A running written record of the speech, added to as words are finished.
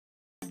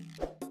Hello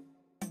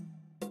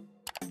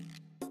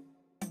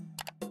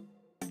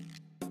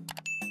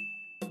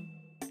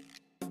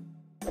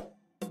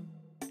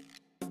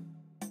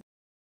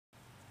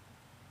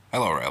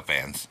rail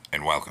fans,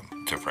 and welcome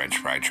to French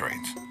Fried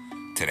Trains.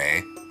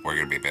 Today, we're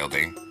going to be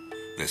building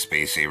this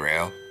BC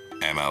Rail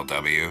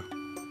MLW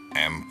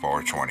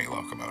M420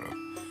 locomotive.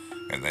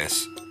 And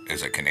this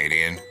is a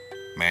Canadian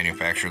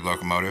manufactured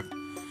locomotive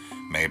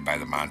made by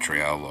the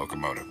Montreal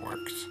Locomotive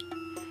Works.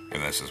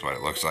 And this is what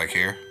it looks like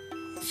here.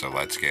 So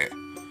let's get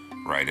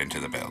right into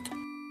the build.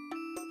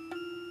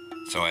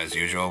 So as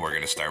usual, we're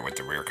going to start with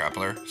the rear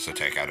coupler. So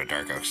take out a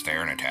dark oak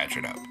stair and attach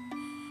it up.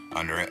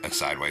 Under it, a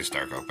sideways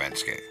dark oak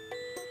fence gate.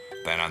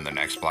 Then on the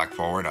next block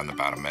forward on the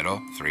bottom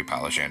middle, 3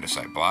 polished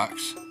andesite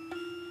blocks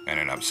and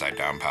an upside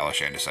down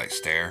polished andesite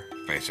stair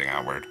facing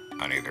outward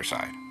on either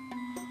side.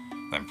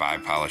 Then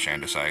 5 polished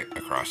andesite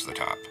across the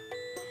top.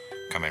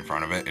 Come in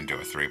front of it and do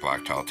a 3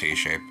 block tall T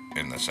shape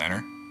in the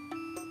center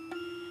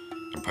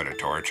and put a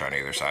torch on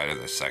either side of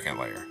the second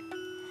layer.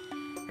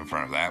 In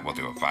front of that, we'll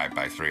do a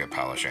 5x3 of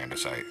polished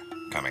andesite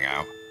coming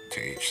out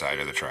to each side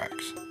of the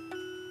tracks.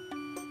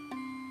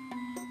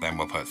 Then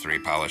we'll put 3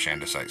 polished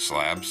andesite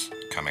slabs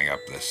coming up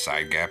this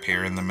side gap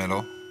here in the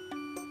middle,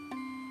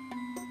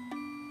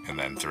 and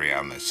then 3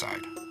 on this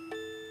side.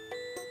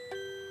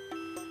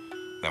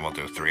 Then we'll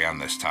do 3 on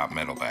this top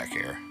middle back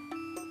here.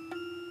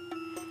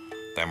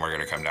 Then we're going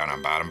to come down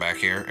on bottom back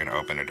here and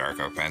open a dark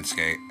oak fence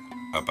gate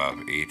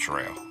above each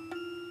rail.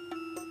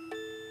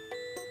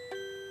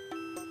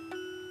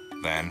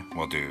 Then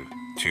we'll do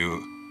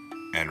 2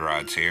 end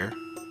rods here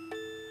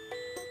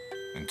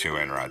and 2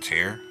 end rods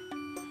here.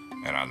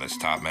 And on this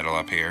top middle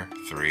up here,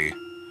 3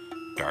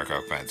 dark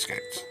oak fence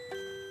gates.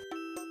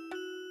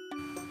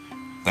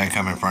 Then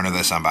come in front of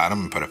this on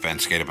bottom and put a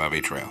fence gate above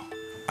each rail.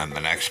 On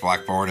the next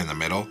block forward in the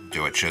middle,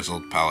 do a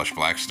chiseled polished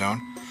blackstone,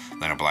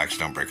 then a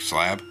blackstone brick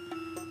slab,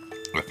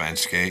 a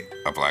fence gate,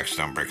 a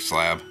blackstone brick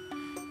slab,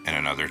 and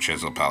another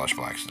chiseled polished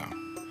blackstone.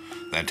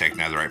 Then take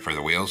netherite for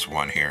the wheels,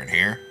 1 here and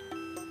here.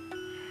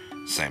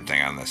 Same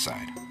thing on this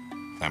side.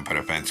 Then put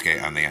a fence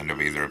gate on the end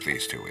of either of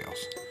these 2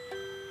 wheels.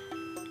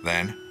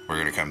 Then we're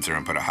going to come through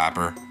and put a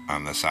hopper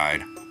on the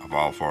side of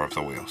all 4 of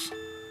the wheels.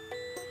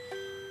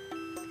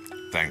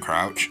 Then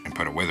crouch and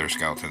put a wither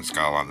skeleton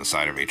skull on the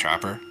side of each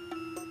hopper.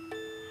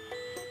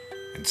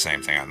 And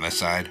same thing on this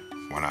side,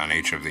 1 on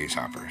each of these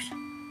hoppers.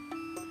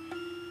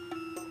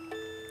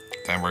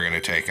 Then we're going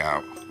to take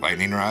out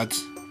lightning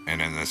rods,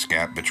 and in this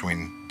gap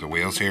between the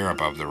wheels here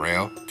above the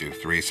rail, do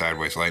 3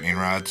 sideways lightning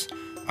rods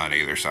on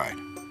either side.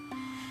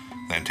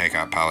 Then take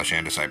out polished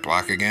andesite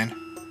block again.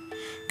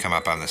 Come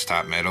up on this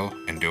top middle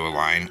and do a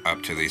line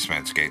up to these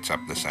fence gates up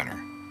the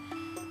center.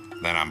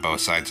 Then on both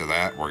sides of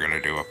that, we're going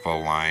to do a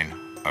full line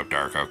of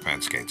dark oak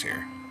fence gates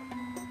here.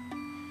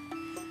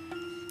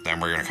 Then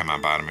we're going to come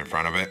on bottom in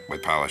front of it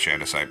with polished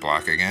andesite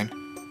block again.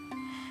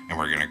 And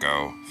we're going to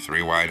go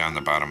 3 wide on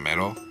the bottom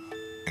middle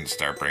and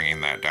start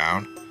bringing that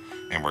down.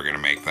 And we're going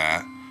to make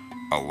that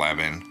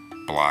 11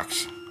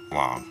 blocks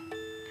long.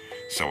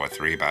 So a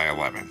 3 by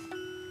 11.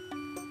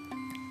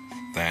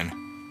 Then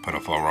put a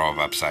full row of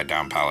upside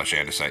down polished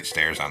andesite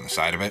stairs on the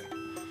side of it,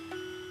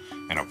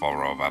 and a full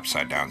row of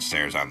upside down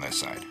stairs on this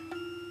side.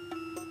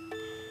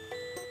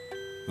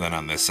 Then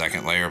on this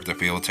second layer of the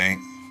fuel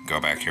tank, go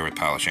back here with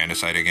polished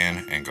andesite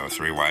again and go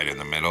 3 wide in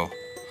the middle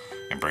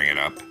and bring it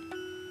up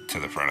to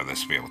the front of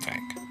this fuel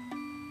tank.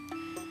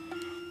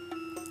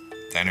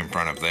 Then in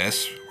front of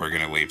this, we're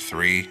going to leave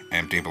 3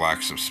 empty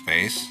blocks of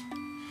space,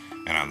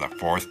 and on the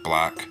 4th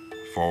block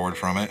forward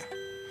from it,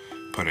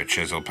 put a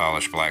chiseled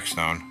polished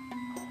blackstone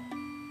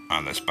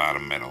on this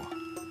bottom middle.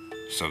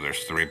 So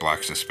there's 3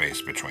 blocks of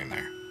space between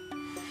there.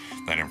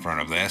 Then in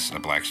front of this, a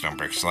blackstone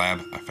brick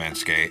slab, a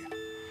fence gate,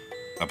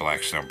 a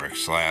blackstone brick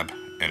slab,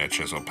 and a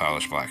chiseled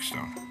polished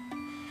blackstone.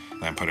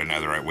 Then put a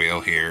netherite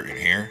wheel here and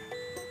here,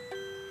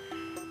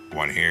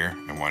 1 here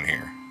and 1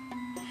 here.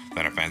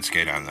 Then a fence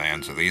gate on the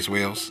ends of these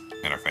wheels,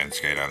 and a fence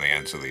gate on the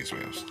ends of these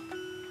wheels.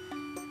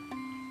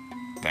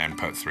 Then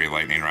put 3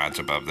 lightning rods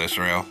above this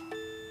rail,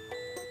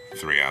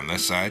 3 on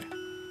this side.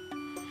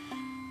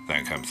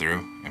 Then come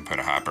through and put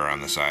a hopper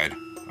on the side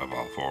of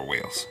all 4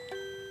 wheels.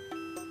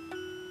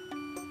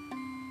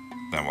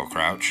 Then we'll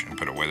crouch and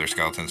put a wither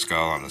skeleton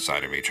skull on the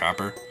side of each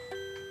hopper.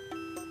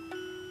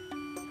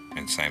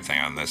 And same thing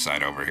on this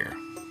side over here.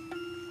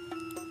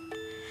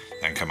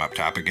 Then come up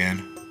top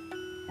again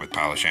with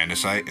polished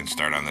andesite and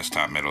start on this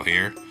top middle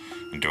here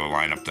and do a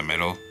line up the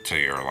middle till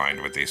you're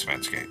aligned with these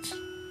fence gates.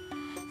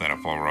 Then a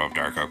full row of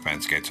dark oak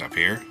fence gates up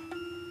here.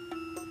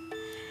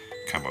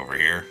 Come over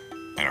here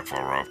and a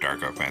full row of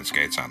dark oak fence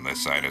gates on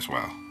this side as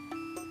well.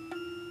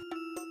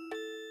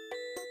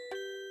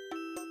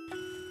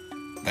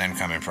 Then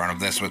come in front of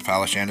this with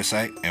polished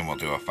andesite and we'll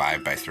do a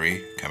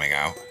 5x3 coming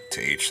out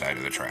to each side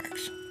of the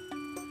tracks.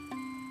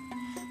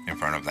 In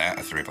front of that,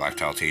 a 3 block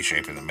tall T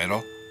shape in the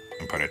middle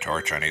and put a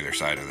torch on either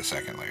side of the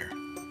second layer.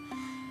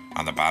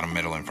 On the bottom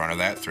middle in front of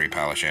that, 3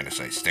 polished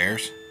andesite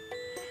stairs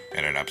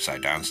and an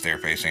upside down stair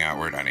facing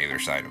outward on either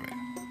side of it.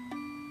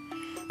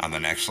 On the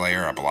next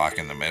layer, a block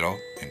in the middle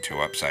and 2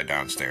 upside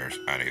down stairs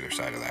on either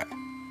side of that.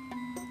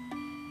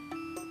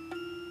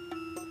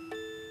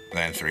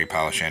 Then 3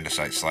 polished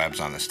andesite slabs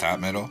on this top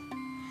middle,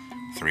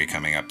 3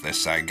 coming up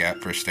this side gap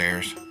for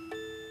stairs,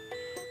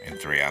 and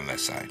 3 on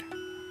this side.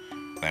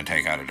 Then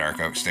take out a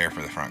dark oak stair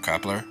for the front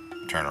coupler,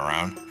 turn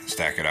around, and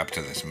stack it up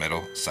to this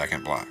middle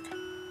second block.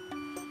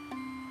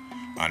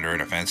 Under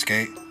it a fence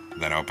gate,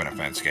 then open a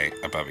fence gate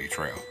above each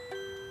rail.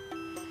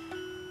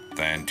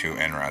 Then 2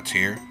 end rods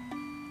here,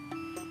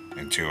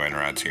 and 2 end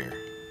rods here.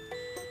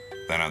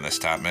 Then on this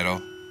top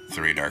middle,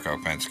 3 dark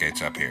oak fence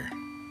gates up here.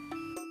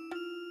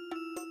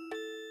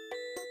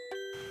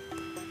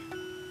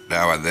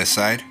 Now on this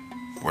side,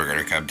 we're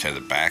going to come to the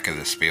back of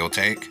this fuel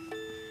tank,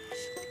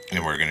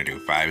 and we're going to do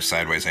 5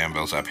 sideways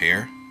anvils up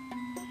here.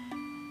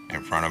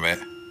 In front of it,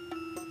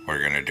 we're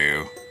going to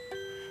do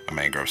a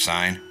mangrove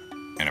sign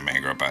and a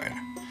mangrove button.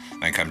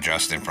 Then come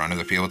just in front of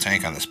the fuel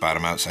tank on this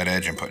bottom outside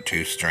edge and put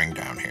 2 string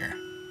down here.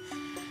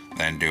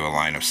 Then do a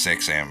line of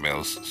 6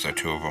 anvils, so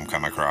 2 of them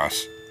come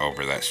across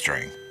over that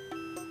string.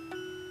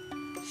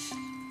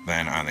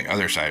 Then on the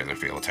other side of the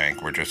fuel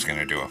tank, we're just going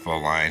to do a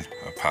full line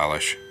of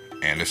polish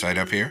andesite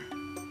up here.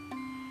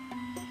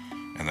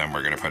 And then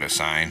we're going to put a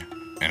sign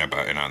and a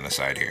button on the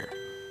side here.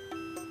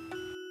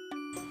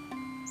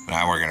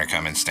 Now we're going to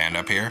come and stand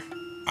up here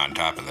on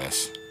top of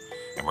this,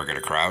 and we're going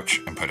to crouch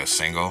and put a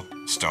single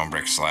stone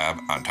brick slab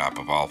on top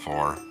of all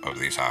 4 of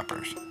these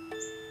hoppers.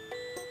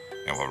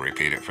 And we'll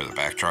repeat it for the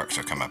back truck,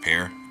 so come up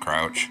here,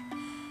 crouch,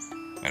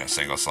 and a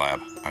single slab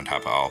on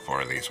top of all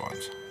 4 of these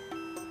ones.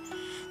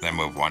 Then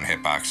move 1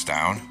 hitbox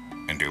down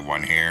and do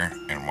 1 here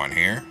and 1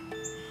 here.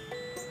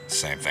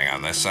 Same thing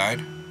on this side.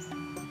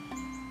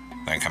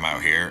 Then come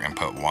out here and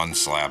put 1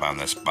 slab on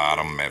this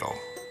bottom middle.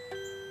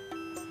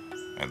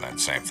 And then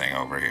same thing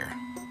over here.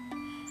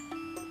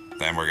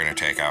 Then we're going to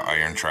take out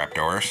iron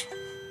trapdoors.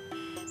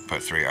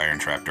 Put 3 iron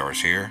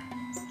trapdoors here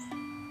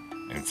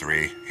and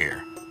 3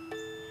 here.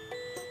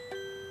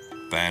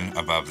 Then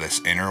above this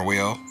inner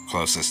wheel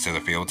closest to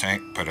the fuel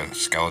tank, put a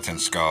skeleton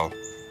skull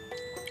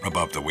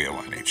above the wheel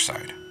on each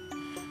side.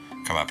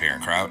 Come up here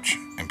and crouch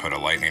and put a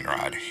lightning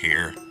rod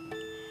here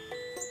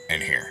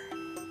and here.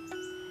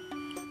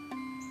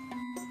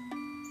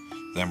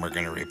 Then we're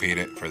going to repeat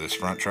it for this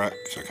front truck,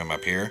 so come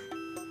up here,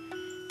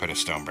 put a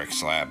stone brick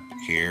slab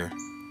here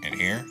and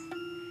here.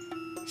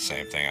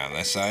 Same thing on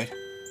this side.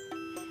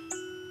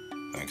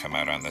 Then come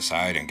out on the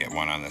side and get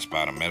 1 on this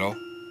bottom middle.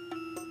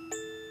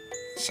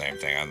 Same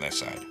thing on this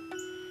side.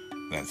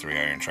 Then 3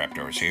 iron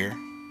trapdoors here,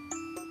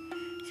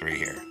 3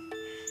 here.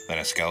 Then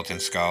a skeleton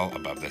skull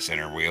above this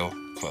inner wheel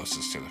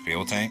closest to the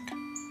fuel tank.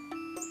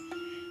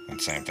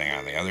 And same thing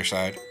on the other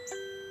side.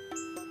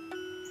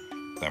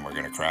 Then we're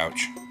going to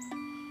crouch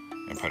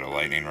and put a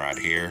lightning rod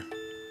here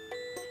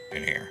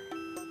and here.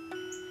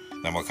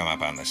 Then we'll come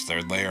up on this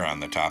 3rd layer on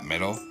the top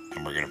middle,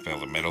 and we're going to fill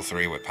the middle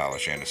 3 with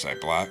polished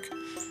andesite block,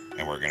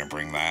 and we're going to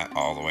bring that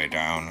all the way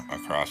down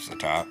across the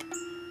top,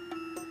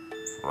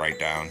 right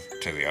down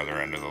to the other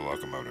end of the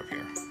locomotive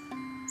here.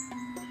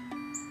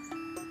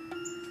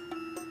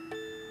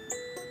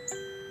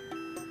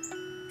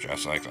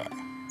 Just like that.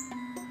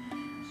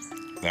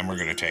 Then we're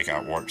going to take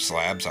out warped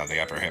slabs on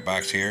the upper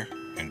hitbox here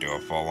and do a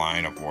full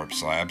line of warped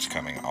slabs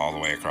coming all the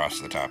way across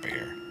the top of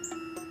here.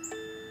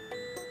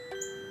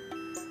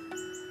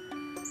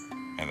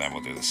 And then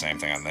we'll do the same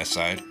thing on this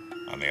side.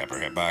 On the upper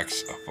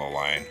hitbox, a full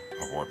line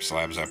of warped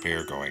slabs up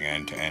here going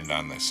end to end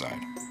on this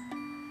side.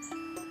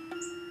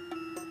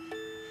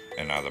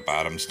 And now the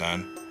bottom's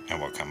done,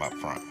 and we'll come up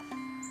front.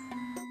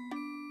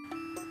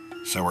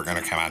 So we're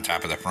going to come on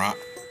top of the front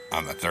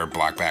on the 3rd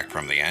block back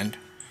from the end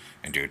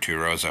and do 2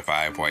 rows of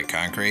 5 white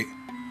concrete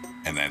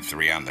and then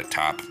 3 on the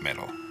top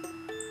middle.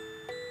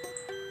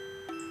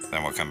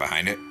 Then we'll come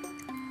behind it,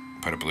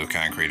 put a blue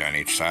concrete on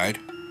each side,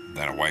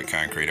 then a white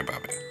concrete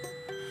above it.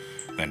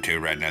 Then 2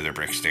 red nether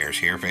brick stairs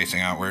here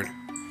facing outward,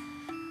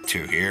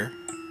 2 here,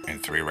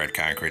 and 3 red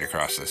concrete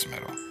across this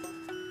middle.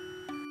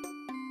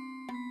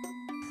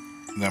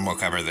 Then we'll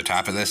cover the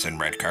top of this in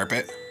red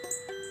carpet,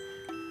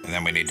 and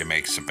then we need to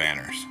make some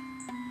banners.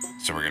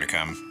 So we're going to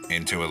come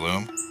into a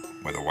loom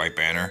with a white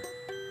banner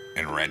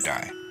and red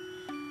dye.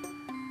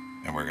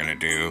 And we're going to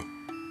do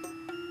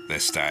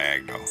this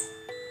diagonal.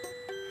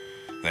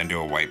 Then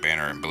do a white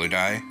banner in blue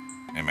dye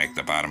and make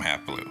the bottom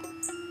half blue.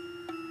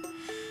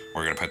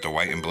 We're going to put the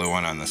white and blue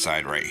one on the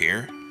side right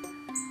here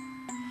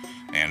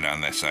and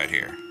on this side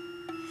here.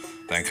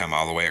 Then come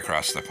all the way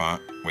across the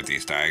front with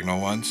these diagonal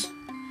ones,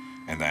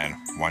 and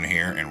then 1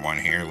 here and 1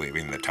 here,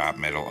 leaving the top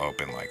middle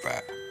open like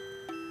that.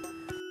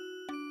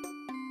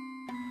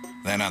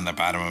 Then on the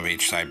bottom of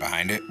each side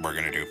behind it, we're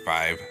going to do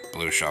 5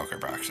 blue shulker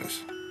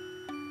boxes.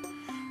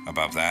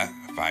 Above that,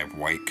 5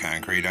 white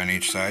concrete on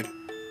each side.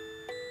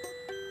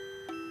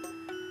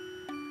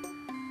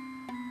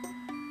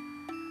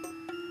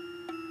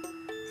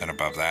 Then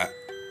above that,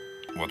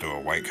 we'll do a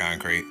white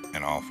concrete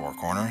in all 4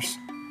 corners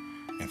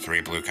and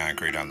 3 blue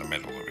concrete on the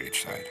middle of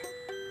each side.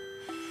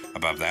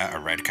 Above that, a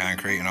red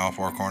concrete in all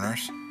 4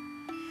 corners,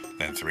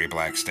 then 3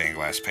 black stained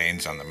glass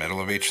panes on the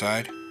middle of each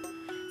side,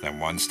 then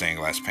one stained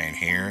glass pane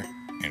here,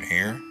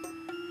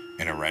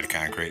 and a red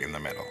concrete in the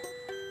middle.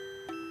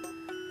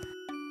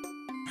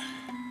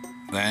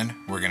 Then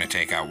we're going to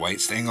take out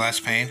white stained glass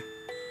pane,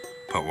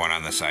 put one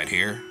on the side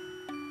here,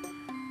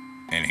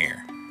 and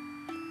here.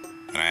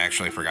 And I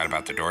actually forgot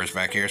about the doors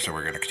back here, so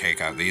we're going to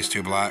take out these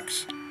 2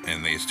 blocks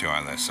and these 2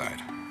 on this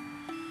side.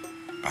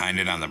 Behind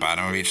it on the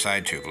bottom of each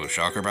side, 2 blue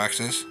shulker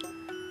boxes.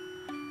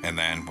 And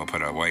then we'll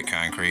put a white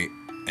concrete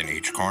in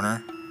each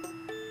corner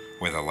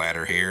with a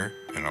ladder here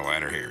and a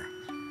ladder here.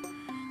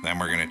 Then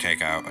we're going to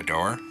take out a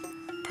door,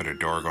 put a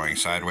door going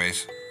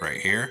sideways right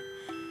here,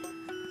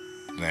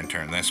 then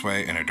turn this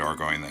way and a door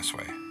going this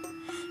way.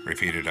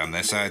 Repeat it on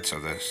this side, so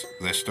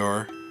this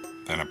door,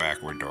 then a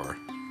backward door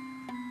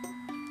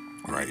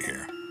right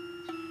here.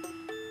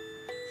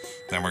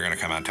 Then we're going to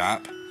come on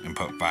top and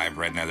put 5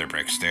 red nether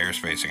brick stairs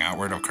facing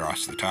outward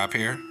across the top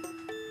here,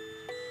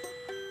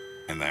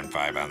 and then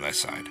 5 on this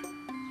side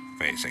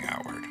facing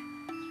outward.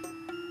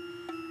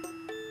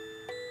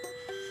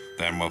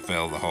 Then we'll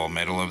fill the whole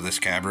middle of this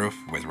cab roof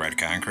with red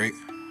concrete,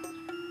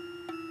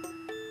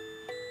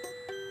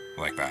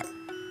 like that.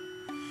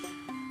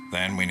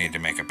 Then we need to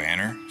make a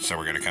banner, so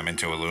we're going to come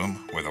into a loom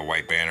with a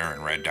white banner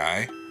and red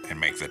dye and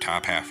make the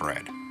top half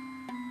red.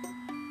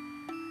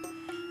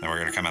 Then we're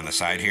going to come on the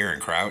side here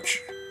and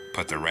crouch,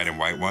 put the red and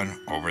white one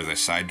over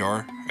this side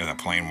door and a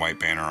plain white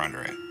banner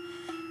under it,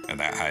 and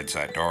that hides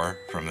that door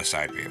from the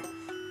side view.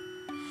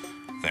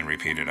 Then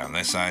repeat it on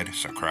this side,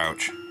 so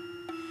crouch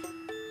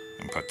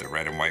and put the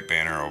red and white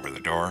banner over the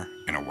door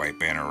and a white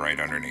banner right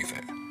underneath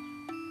it.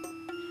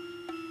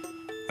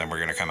 Then we're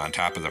going to come on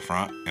top of the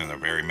front in the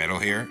very middle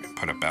here and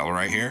put a bell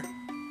right here.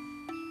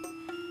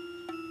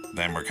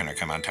 Then we're going to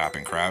come on top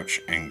and crouch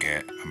and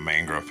get a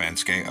mangrove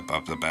fence gate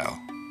above the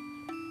bell.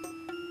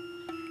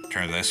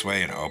 Turn this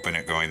way and open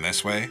it going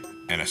this way,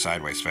 and a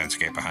sideways fence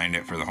gate behind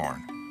it for the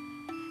horn.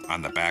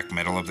 On the back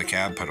middle of the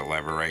cab, put a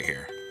lever right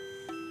here.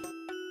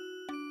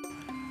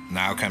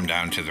 Now come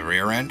down to the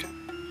rear end,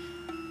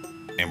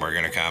 and we're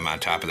going to come on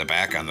top of the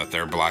back on the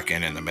 3rd block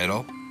in the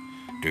middle,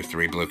 do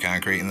 3 blue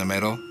concrete in the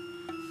middle,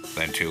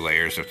 then 2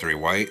 layers of 3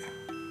 white,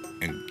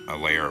 and a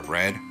layer of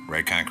red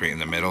concrete in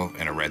the middle,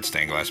 and a red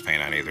stained glass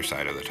pane on either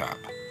side of the top.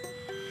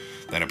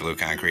 Then a blue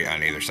concrete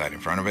on either side in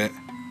front of it,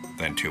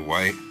 then 2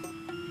 white,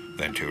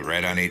 then 2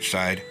 red on each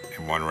side,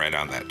 and 1 red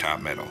on that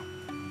top middle.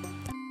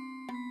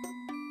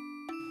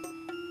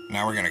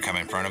 Now we're going to come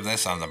in front of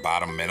this on the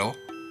bottom middle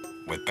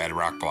with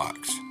bedrock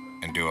blocks,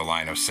 and do a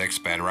line of 6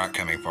 bedrock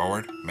coming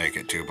forward, make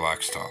it 2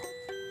 blocks tall.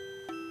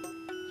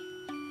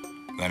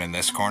 Then in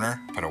this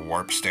corner, put a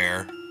warp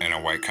stair and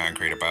a white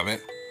concrete above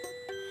it.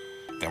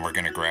 Then we're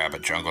going to grab a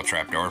jungle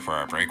trap door for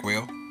our brake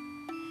wheel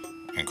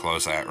and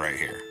close that right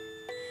here.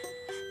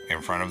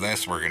 In front of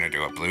this, we're going to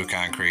do a blue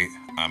concrete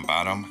on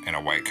bottom and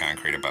a white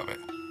concrete above it.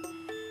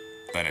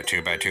 Then a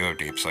 2x2 of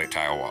deep slate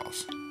tile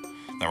walls.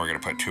 Then we're going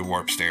to put 2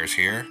 warp stairs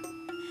here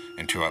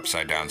and 2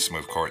 upside down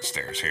smooth quartz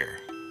stairs here.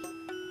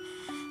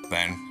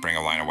 Then bring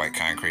a line of white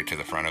concrete to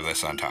the front of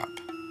this on top.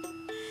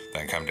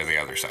 Then come to the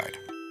other side.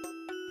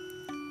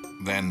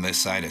 Then this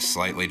side is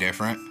slightly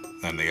different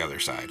than the other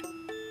side.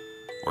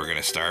 We're going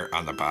to start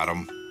on the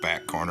bottom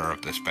back corner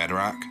of this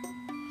bedrock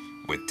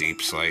with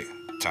deep slate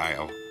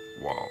tile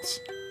walls.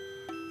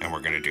 And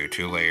we're going to do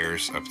 2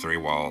 layers of 3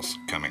 walls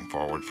coming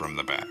forward from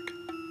the back.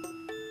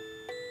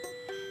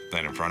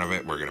 Then in front of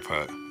it, we're going to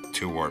put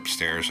 2 warp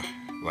stairs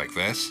like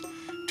this,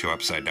 2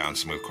 upside down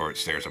smooth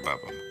quartz stairs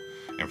above them.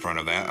 In front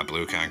of that, a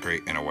blue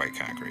concrete and a white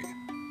concrete.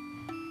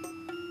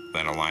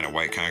 Then a line of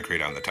white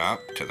concrete on the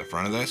top to the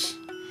front of this,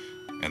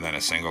 and then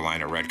a single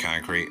line of red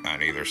concrete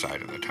on either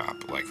side of the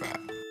top, like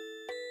that.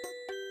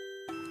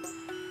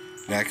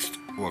 Next,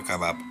 we'll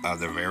come up on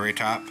the very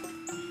top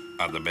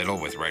of the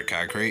middle with red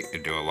concrete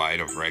and do a line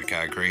of red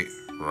concrete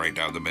right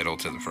down the middle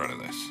to the front of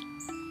this.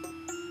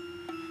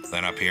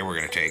 Then up here, we're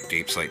going to take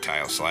deep slate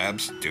tile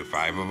slabs, do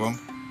 5 of them,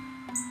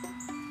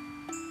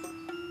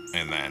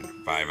 and then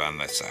 5 on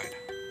this side.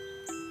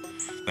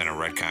 Then a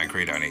red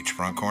concrete on each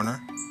front corner.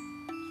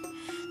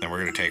 Then we're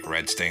going to take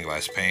red stained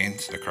glass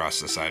panes across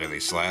the side of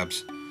these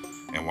slabs,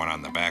 and 1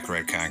 on the back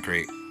red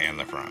concrete and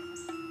the front.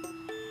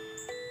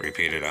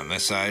 Repeat it on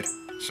this side,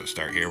 so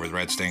start here with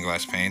red stained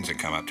glass panes and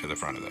come up to the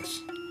front of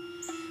this.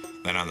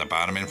 Then on the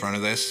bottom in front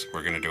of this,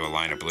 we're going to do a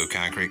line of blue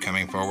concrete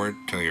coming forward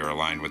till you're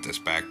aligned with this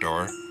back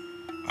door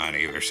on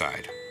either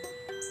side.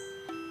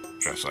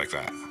 Just like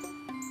that.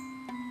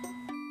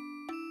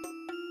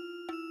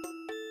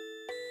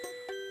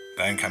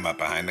 Then come up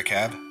behind the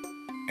cab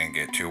and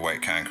get 2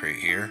 white concrete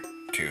here,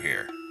 2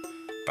 here.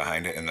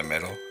 Behind it in the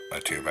middle, a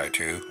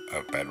 2x2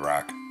 of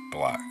bedrock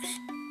blocks.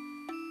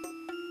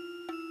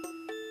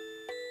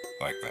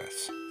 Like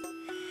this.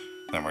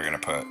 Then we're going to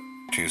put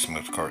 2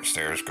 smooth quartz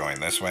stairs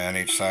going this way on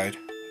each side,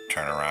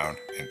 turn around,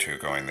 and 2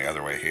 going the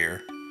other way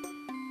here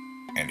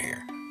and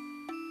here.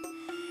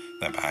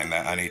 Then behind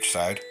that on each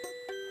side,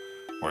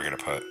 we're going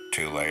to put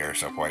 2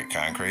 layers of white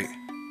concrete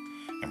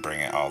and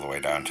bring it all the way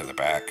down to the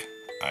back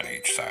on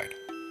each side.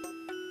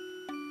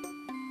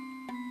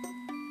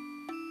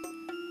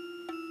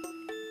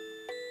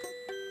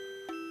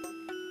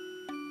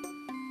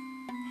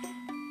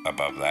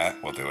 Above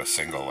that, we'll do a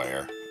single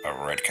layer of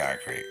red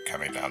concrete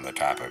coming down the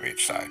top of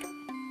each side,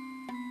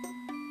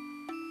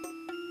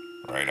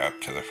 right up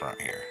to the front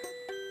here.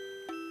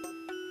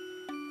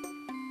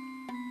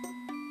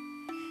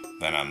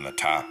 Then on the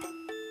top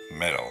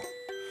middle,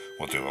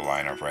 we'll do a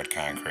line of red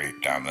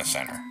concrete down the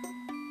center.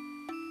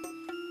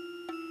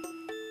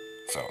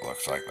 So it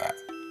looks like that.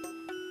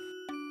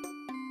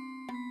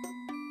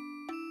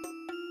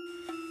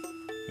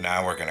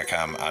 Now we're going to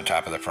come on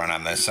top of the front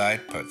on this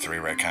side, put 3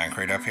 red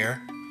concrete up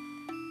here.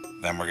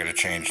 Then we're going to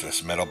change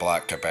this middle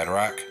block to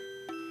bedrock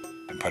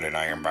and put an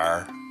iron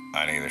bar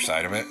on either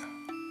side of it.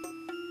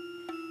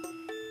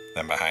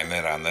 Then behind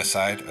it on this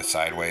side, a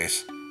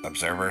sideways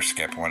observer,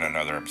 skip one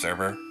another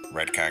observer,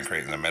 red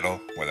concrete in the middle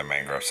with a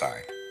mangrove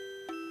sign.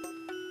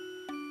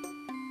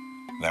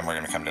 Then we're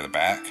going to come to the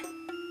back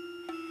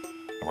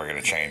and we're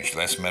going to change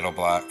this middle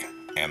block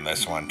and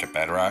this one to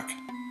bedrock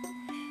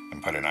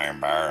and put an iron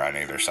bar on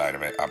either side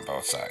of it on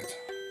both sides.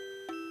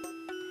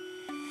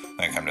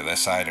 Then come to this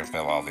side and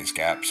fill all these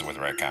gaps with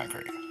red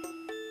concrete.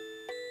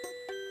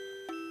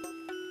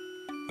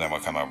 Then we'll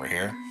come over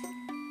here,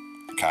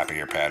 copy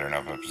your pattern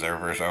of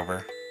observers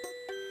over,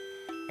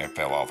 and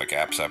fill all the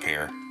gaps up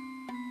here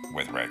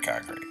with red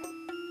concrete.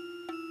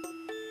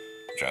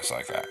 Just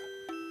like that.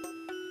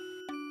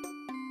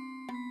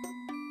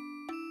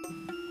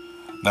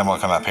 Then we'll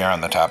come up here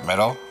on the top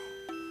middle,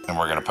 and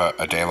we're going to put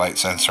a daylight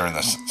sensor in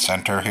the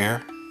center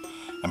here,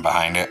 and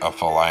behind it a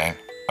full line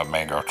of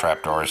mangrove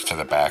trapdoors to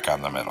the back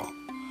on the middle.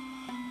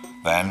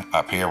 Then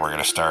up here we're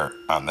going to start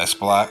on this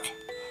block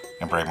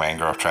and bring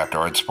mangrove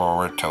trapdoors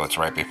forward till it's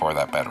right before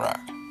that bedrock.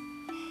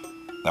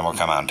 Then we'll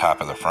come on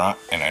top of the front,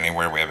 and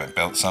anywhere we haven't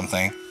built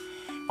something,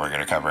 we're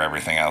going to cover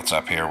everything else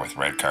up here with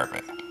red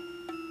carpet.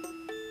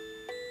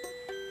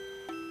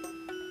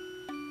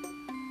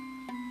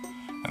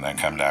 And then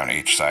come down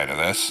each side of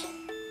this.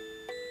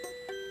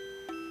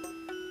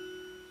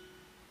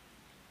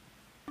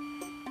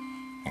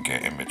 And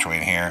get in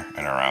between here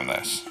and around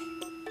this.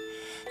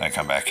 Then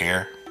come back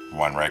here,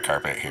 1 red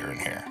carpet here and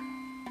here.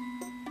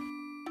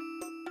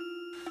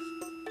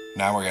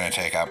 Now we're going to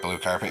take out blue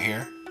carpet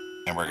here,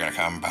 and we're going to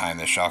come behind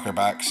this shulker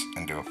box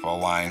and do a full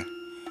line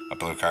of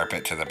blue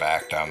carpet to the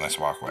back down this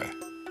walkway.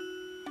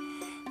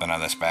 Then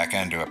on this back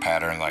end, do a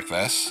pattern like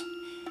this,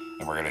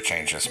 and we're going to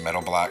change this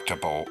middle block to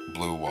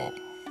blue wool.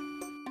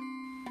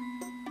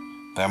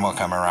 Then we'll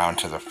come around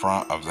to the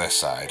front of this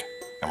side,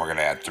 and we're going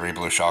to add 3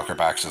 blue shulker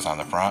boxes on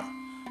the front,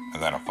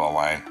 and then a full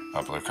line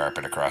of blue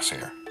carpet across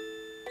here.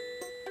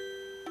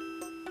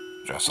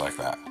 Just like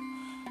that.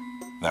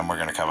 Then we're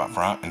going to come up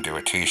front and do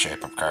a T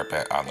shape of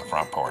carpet on the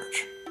front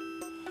porch.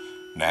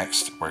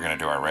 Next, we're going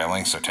to do our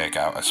railing, so take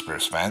out a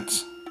spruce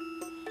fence.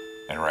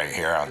 And right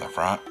here on the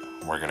front,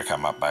 we're going to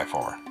come up by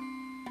 4.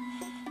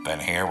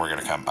 Then here, we're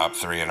going to come up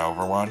 3 and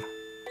over 1,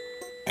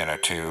 and a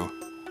 2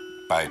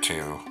 by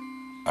 2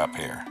 up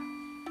here.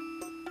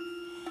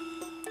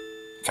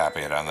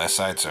 Copy it on this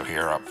side, so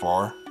here up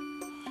 4,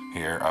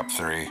 here up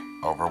 3,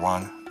 over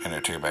 1, and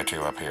a 2 by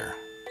 2 up here.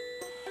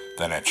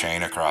 Then a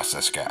chain across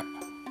this gap.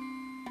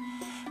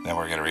 Then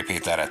we're going to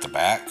repeat that at the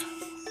back.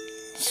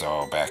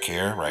 So back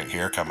here, right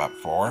here, come up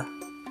 4.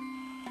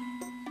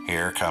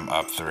 Here, come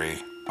up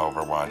 3,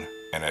 over 1,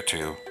 and a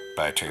 2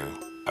 by 2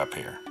 up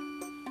here.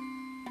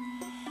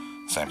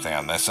 Same thing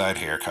on this side.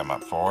 Here, come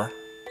up 4.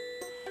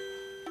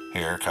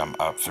 Here, come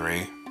up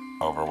 3,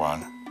 over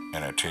 1,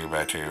 and a 2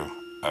 by 2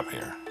 up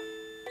here.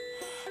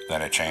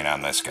 Then a chain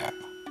on this gap.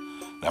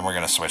 Then we're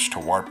going to switch to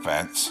warp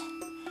fence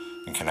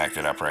and connect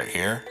it up right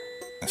here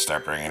and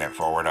start bringing it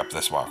forward up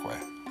this walkway.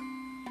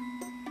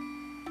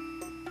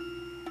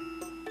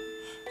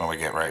 When we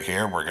get right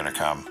here, we're going to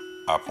come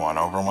up 1,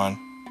 over 1,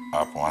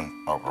 up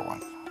 1, over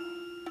 1.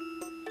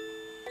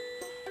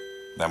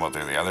 Then we'll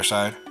do the other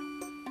side.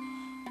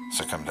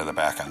 So come to the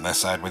back on this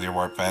side with your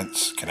warp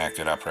fence, connect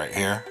it up right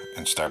here,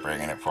 and start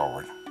bringing it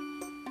forward.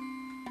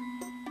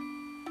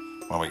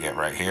 When we get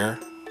right here,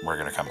 we're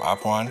going to come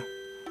up 1,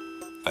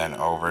 then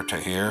over to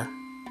here,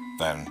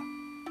 then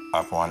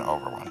up 1,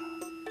 over 1.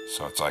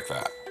 So it's like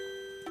that.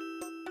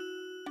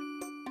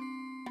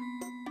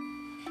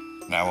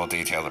 Now we'll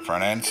detail the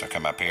front end, so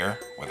come up here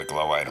with a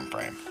glow item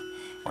frame.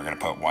 We're going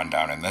to put 1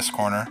 down in this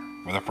corner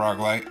with a frog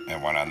light,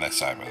 and 1 on this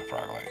side with a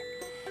frog light.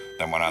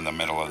 Then 1 on the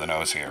middle of the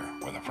nose here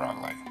with a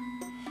frog light.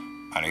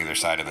 On either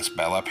side of this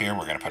bell up here,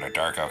 we're going to put a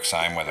dark oak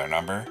sign with our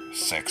number,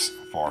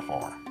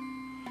 644.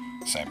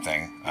 Same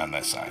thing on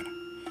this side.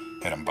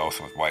 Hit them both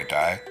with white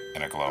dye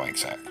and a glowing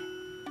sack.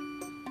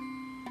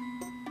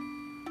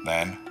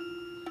 Then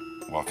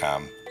we'll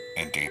come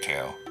and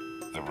detail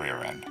the rear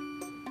end.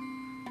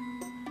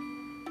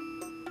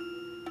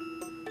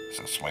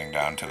 So swing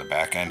down to the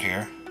back end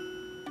here.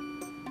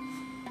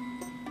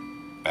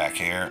 Back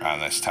here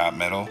on this top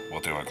middle, we'll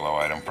do a glow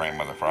item frame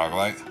with a frog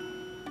light.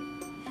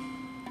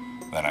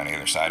 Then on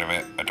either side of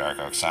it, a dark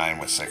oak sign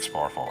with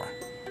 644.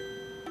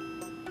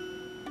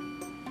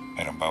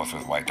 Hit them both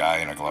with white dye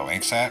and a glow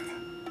ink sac.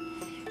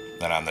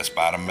 Then on this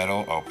bottom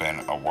middle,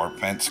 open a warp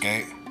fence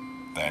gate,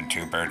 then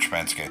 2 birch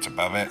fence gates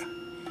above it.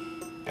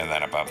 And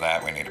then above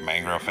that, we need a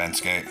mangrove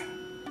fence gate,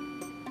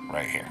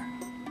 right here.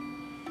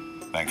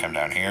 Then come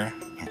down here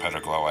and put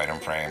a glow item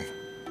frame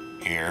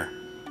here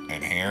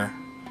and here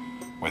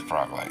with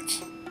frog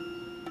lights.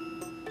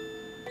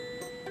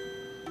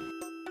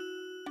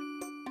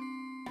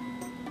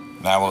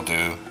 Now we'll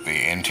do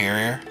the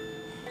interior.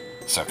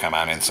 So come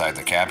on inside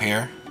the cab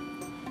here,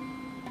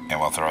 and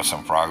we'll throw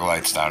some frog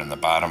lights down in the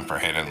bottom for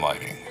hidden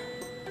lighting.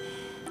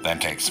 Then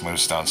take smooth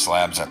stone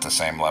slabs at the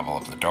same level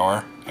of the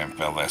door and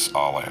fill this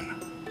all in.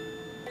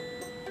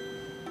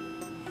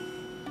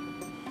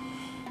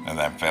 And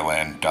then fill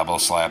in double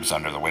slabs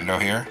under the window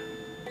here.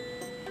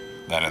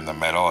 Then in the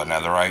middle, a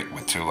netherite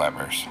with 2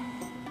 levers.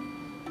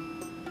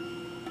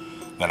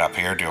 Then up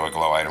here, do a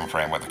glow item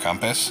frame with a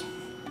compass.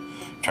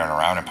 Turn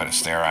around and put a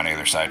stair on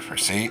either side for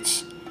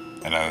seats.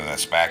 And then in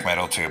this back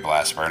middle, 2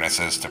 blast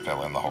furnaces to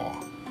fill in the hole.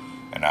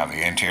 And now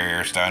the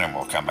interior is done, and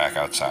we'll come back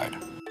outside.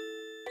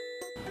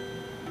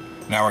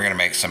 Now we're going to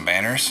make some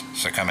banners.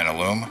 So come in a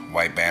loom,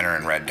 white banner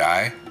and red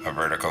dye, a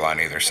vertical on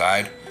either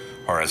side,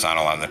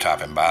 horizontal on the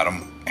top and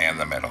bottom, and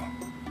the middle.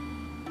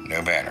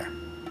 New banner.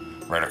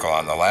 Vertical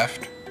on the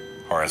left,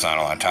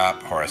 horizontal on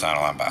top,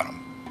 horizontal on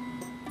bottom.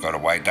 Go to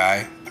white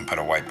dye and put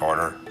a white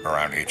border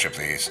around each of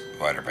these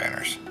letter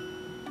banners.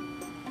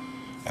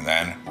 And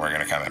then we're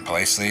going to come and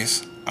place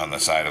these on the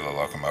side of the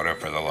locomotive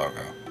for the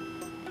logo.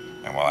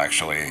 And we'll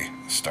actually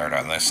start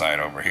on this side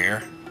over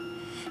here,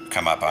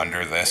 come up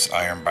under this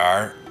iron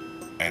bar,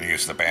 and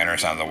use the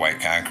banners on the white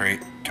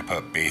concrete to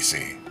put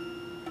BC.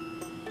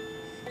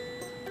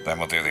 Then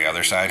we'll do the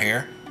other side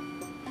here.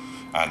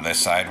 On this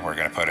side, we're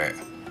going to put it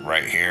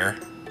right here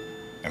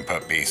and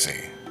put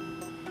BC.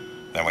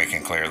 Then we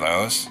can clear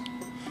those,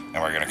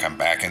 and we're going to come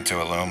back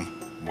into a loom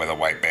with a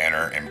white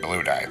banner in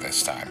blue dye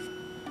this time.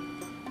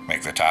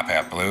 Make the top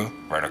half blue,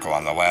 vertical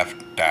on the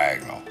left,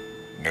 diagonal.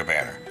 New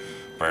banner.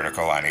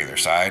 Vertical on either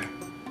side,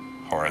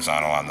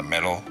 horizontal on the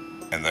middle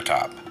and the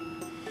top.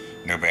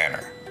 New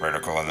banner.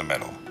 Vertical in the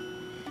middle.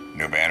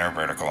 New banner,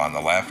 vertical on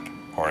the left,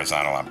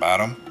 horizontal on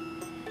bottom.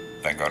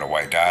 Then go to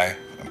white dye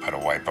and put a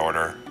white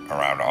border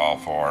around all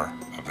 4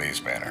 of these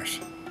banners.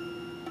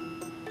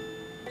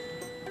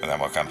 And then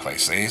we'll come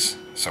place these.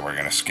 So we're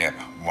going to skip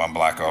 1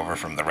 block over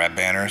from the red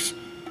banners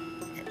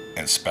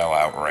and spell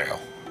out rail.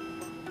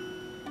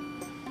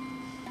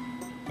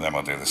 Then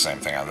we'll do the same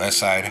thing on this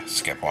side,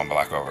 skip 1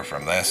 block over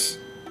from this,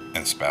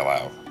 and spell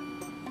out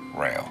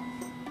rail.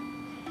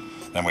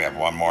 Then we have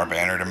 1 more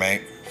banner to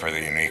make for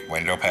the unique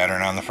window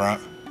pattern on the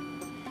front.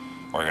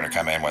 We're going to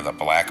come in with a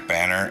black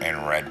banner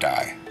and red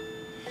dye.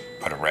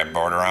 Put a red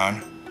border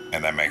on,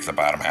 and then make the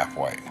bottom half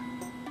white.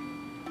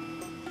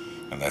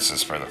 And this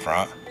is for the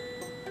front.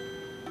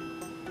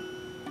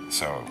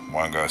 So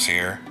 1 goes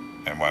here,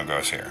 and 1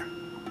 goes here.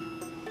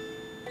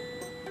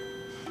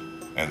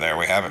 And there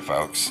we have it,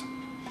 folks.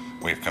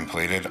 We've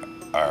completed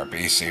our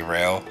BC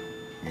Rail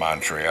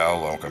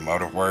Montreal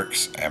Locomotive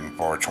Works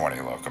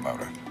M420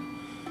 locomotive.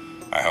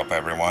 I hope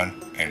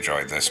everyone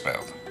enjoyed this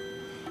build.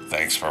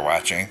 Thanks for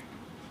watching.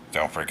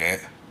 Don't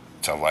forget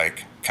to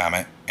like,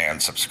 comment,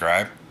 and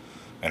subscribe.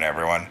 And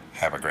everyone,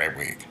 have a great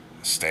week.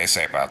 Stay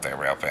safe out there,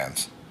 rail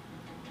fans.